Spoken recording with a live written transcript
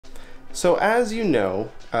So as you know,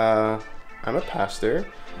 I'm a pastor.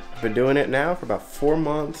 I've been doing it now for about 4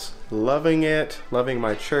 months, loving it, loving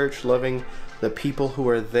my church, loving the people who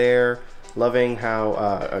are there, loving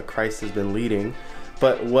how Christ has been leading.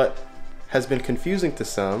 But what has been confusing to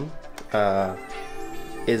some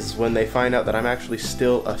is when they find out that I'm actually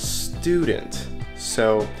still a student.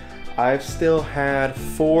 So I've still had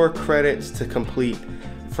 4 credits to complete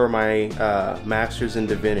for my master's in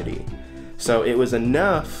divinity. So it was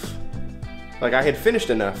enough, like I had finished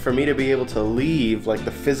enough for me to be able to leave like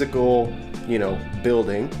the physical,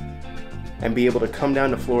 building and be able to come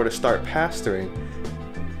down to Florida, start pastoring.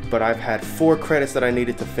 But I've had 4 credits that I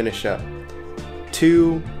needed to finish up.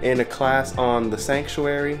 2 in a class on the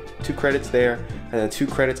sanctuary, 2 credits there, and then 2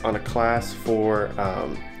 credits on a class for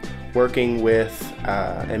working with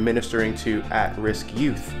and ministering to at-risk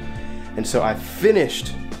youth. And so I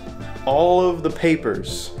finished all of the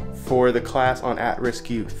papers for the class on at-risk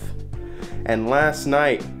youth. And last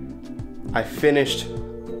night, I finished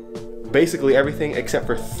basically everything except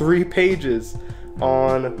for 3 pages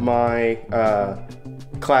on my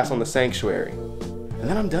class on the sanctuary. And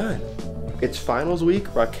then I'm done. It's finals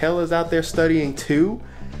week. Raquel is out there studying too.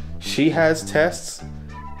 She has tests.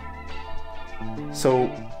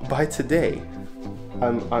 So by today,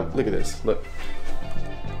 look at this, look.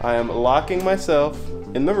 I am locking myself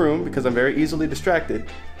in the room because I'm very easily distracted.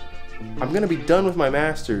 I'm gonna be done with my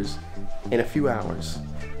master's in a few hours.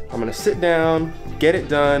 I'm gonna sit down, get it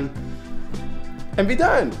done, and be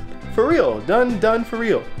done. For real, done for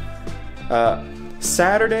real.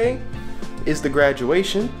 Saturday is the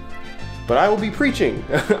graduation, but I will be preaching.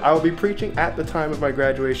 I will be preaching at the time of my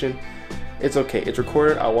graduation. It's okay, it's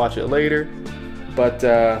recorded, I'll watch it later. But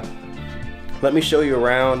let me show you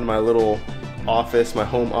around my little office, my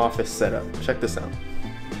home office setup. Check this out.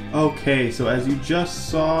 Okay, so as you just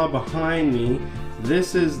saw behind me,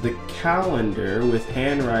 this is the calendar with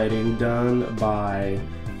handwriting done by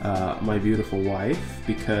my beautiful wife,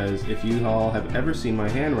 because if you all have ever seen my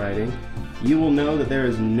handwriting, you will know that there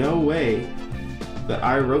is no way that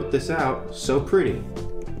I wrote this out so pretty.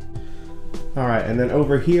 Alright, and then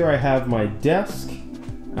over here I have my desk.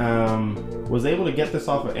 Was able to get this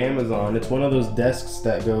off of Amazon. It's one of those desks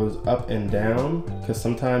that goes up and down because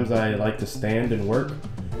sometimes I like to stand and work.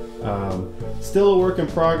 Still a work in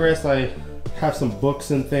progress. I have some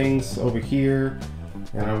books and things over here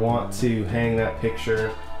and I want to hang that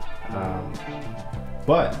picture.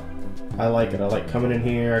 But I like it. I like coming in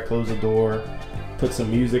here, I close the door, put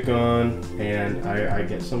some music on, and I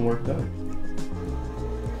get some work done.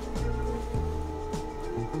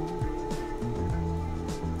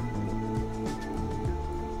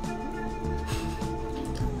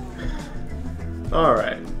 All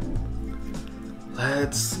right,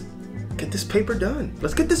 let's get this paper done.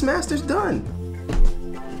 Let's get this master's done.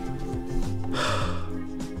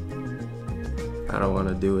 I don't want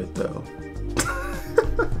to do it though.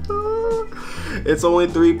 It's only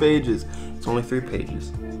 3 pages. It's only 3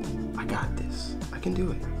 pages. I got this. I can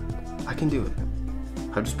do it. I can do it.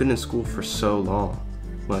 I've just been in school for so long.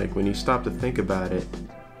 Like when you stop to think about it,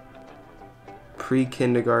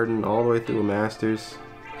 pre-kindergarten all the way through a master's,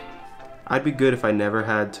 I'd be good if I never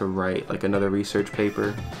had to write like another research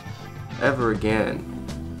paper ever again.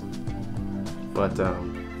 But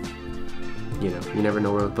you never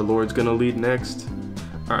know where the Lord's gonna lead next.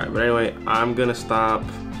 Alright, but anyway, I'm gonna stop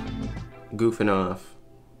goofing off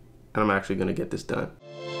and I'm actually gonna get this done.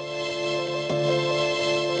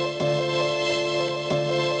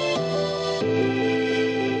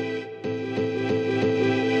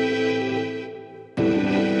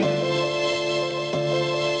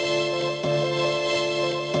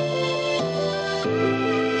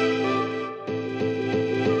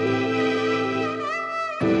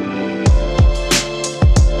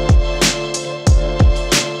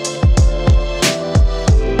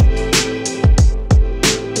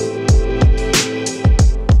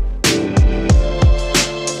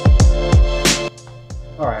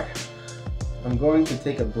 I'm going to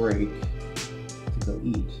take a break to go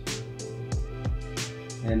eat.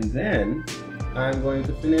 And then I'm going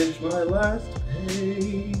to finish my last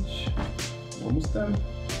page. Almost done.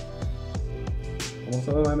 Almost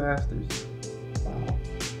done with my master's. Wow.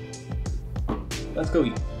 Let's go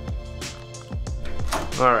eat.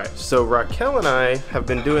 Alright, so Raquel and I have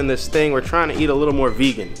been doing this thing. We're trying to eat a little more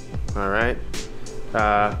vegan. Alright?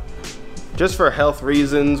 Just for health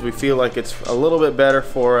reasons, we feel like it's a little bit better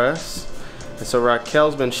for us. And so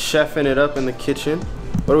Raquel's been chefing it up in the kitchen.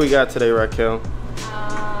 What do we got today, Raquel?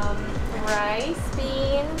 Rice,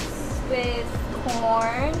 beans with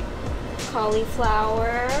corn,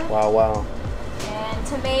 cauliflower. Wow, wow. And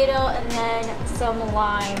tomato, and then some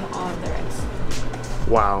lime on the rice.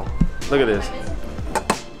 Wow. Look at this.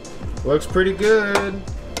 Looks pretty good.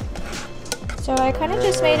 So I kind of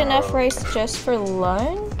just made enough rice just for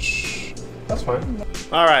lunch. That's fine.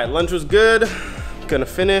 All right, lunch was good. Gonna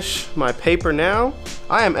finish my paper now.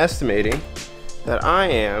 I am estimating that I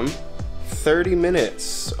am 30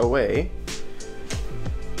 minutes away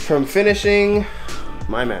from finishing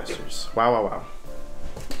my master's. Wow, wow, wow.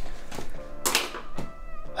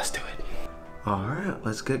 Let's do it. All right,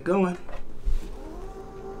 let's get going.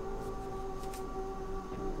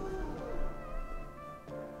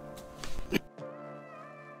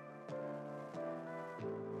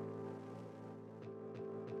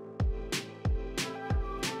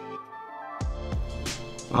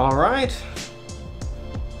 All right,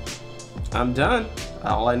 I'm done.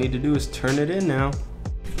 All I need to do is turn it in now.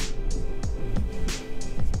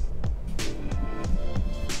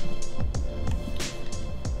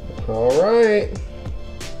 All right,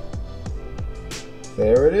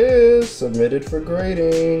 there it is, submitted for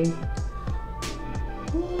grading.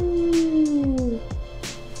 Woo.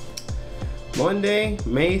 Monday,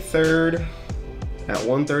 May 3rd at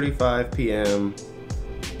 1:35 p.m.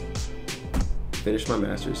 Finish my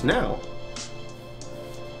master's. Now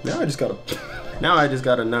I just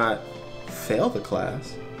gotta not fail the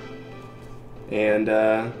class, and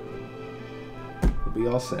we'll be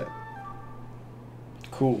all set.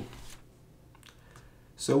 Cool.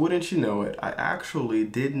 So wouldn't you know it, I actually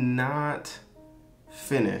did not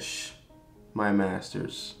finish my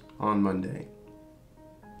master's on Monday.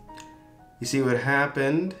 You see, what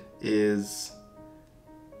happened is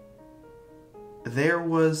there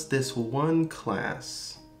was this one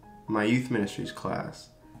class, my youth ministries class,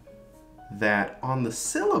 that on the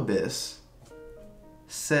syllabus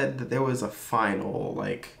said that there was a final,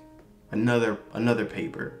 like another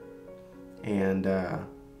paper. And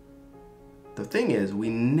the thing is, we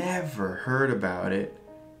never heard about it,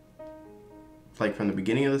 like from the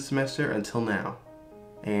beginning of the semester until now.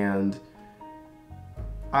 And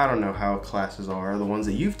I don't know how classes are, the ones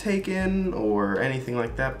that you've taken or anything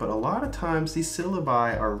like that, but a lot of times these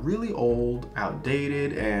syllabi are really old,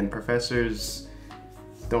 outdated, and professors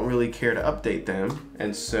don't really care to update them.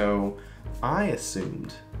 And so I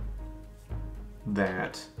assumed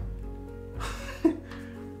that, and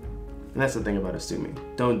that's the thing about assuming,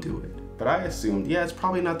 don't do it. But I assumed, yeah, it's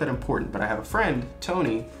probably not that important, but I have a friend,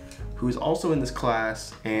 Tony, who's also in this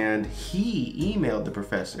class, and he emailed the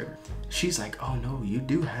professor. She's like, oh no, you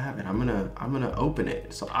do have it. I'm gonna open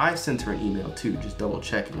it. So I sent her an email too, just double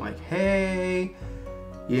checking, like, hey,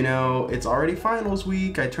 you know, it's already finals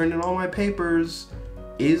week. I turned in all my papers.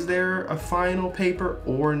 Is there a final paper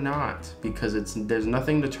or not? Because there's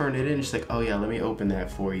nothing to turn it in. She's like, oh yeah, let me open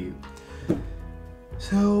that for you.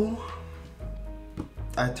 So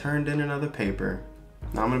I turned in another paper.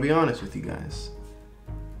 Now I'm gonna be honest with you guys.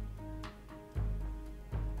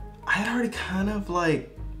 I had already kind of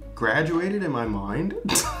like graduated in my mind.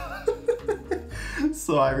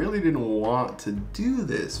 So I really didn't want to do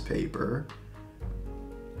this paper.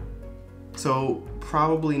 So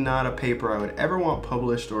probably not a paper I would ever want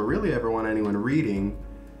published or really ever want anyone reading.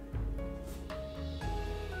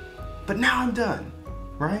 But now I'm done,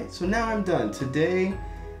 right? So now I'm done. Today,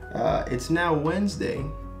 it's now Wednesday.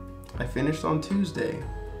 I finished on Tuesday.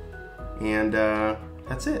 And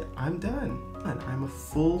that's it, I'm done. I'm a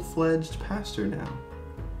full-fledged pastor now.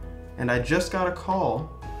 And I just got a call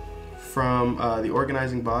from the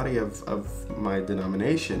organizing body of my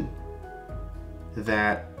denomination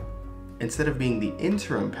that instead of being the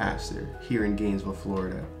interim pastor here in Gainesville,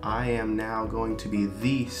 Florida, I am now going to be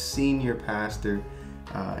the senior pastor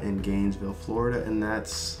in Gainesville, Florida. And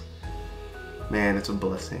that's, man, it's a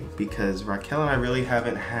blessing, because Raquel and I really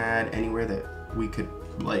haven't had anywhere that we could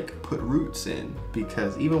like put roots in,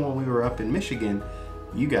 because even when we were up in Michigan,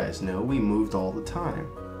 you guys know, we moved all the time.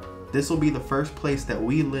 This will be the first place that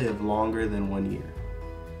we live longer than 1 year.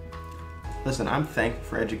 Listen, I'm thankful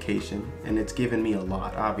for education, and it's given me a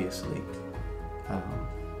lot, obviously.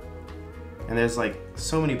 And there's like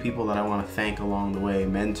so many people that I want to thank along the way,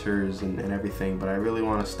 mentors and everything, but I really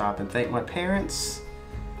want to stop and thank my parents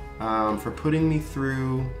for putting me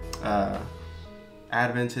through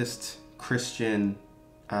Adventist Christian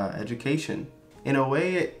education. In a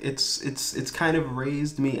way, it's kind of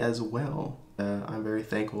raised me as well. I'm very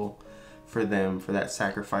thankful for them, for that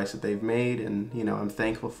sacrifice that they've made, and you know, I'm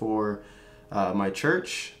thankful for my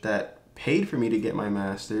church that paid for me to get my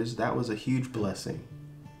master's. That was a huge blessing,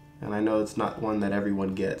 and I know it's not one that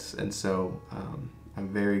everyone gets, and so I'm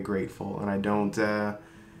very grateful, and I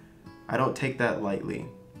don't take that lightly.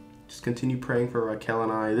 Just continue praying for Raquel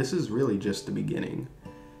and I. This is really just the beginning.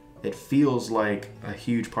 it feels like a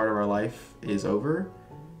huge part of our life is over,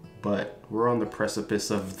 but we're on the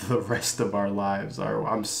precipice of the rest of our lives.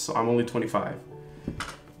 I'm only 25,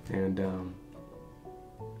 and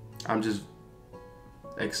I'm just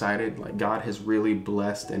excited. Like, God has really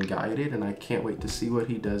blessed and guided, and I can't wait to see what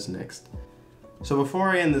he does next. So before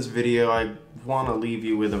I end this video, I want to leave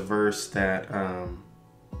you with a verse that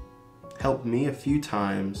helped me a few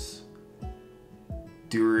times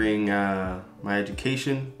during my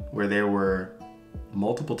education, where there were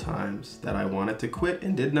multiple times that I wanted to quit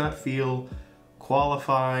and did not feel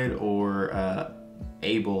qualified or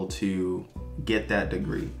able to get that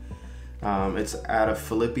degree. It's out of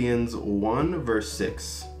Philippians 1 verse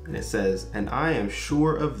 6, and it says, "And I am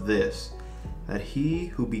sure of this, that he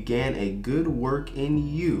who began a good work in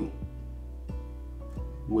you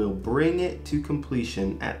will bring it to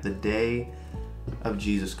completion at the day of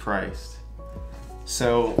Jesus Christ."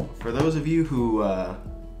 So for those of you who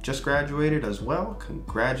just graduated as well,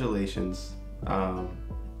 congratulations.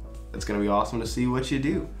 It's gonna be awesome to see what you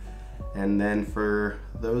do. And then for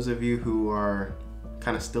those of you who are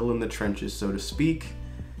kind of still in the trenches, so to speak,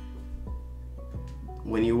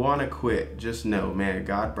 when you want to quit, just know, man,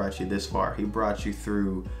 God brought you this far. He brought you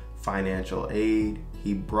through financial aid.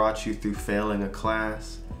 He brought you through failing a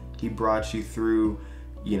class. He brought you through,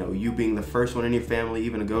 you being the first one in your family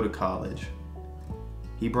even to go to college.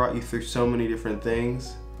 He brought you through so many different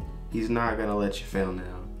things. He's not gonna let you fail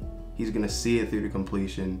now. He's gonna see it through to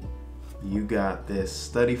completion. You got this.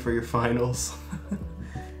 Study for your finals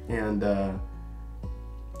and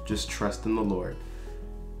just trust in the Lord.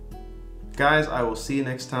 Guys, I will see you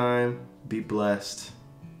next time. Be blessed.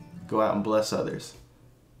 Go out and bless others.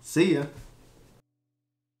 See ya.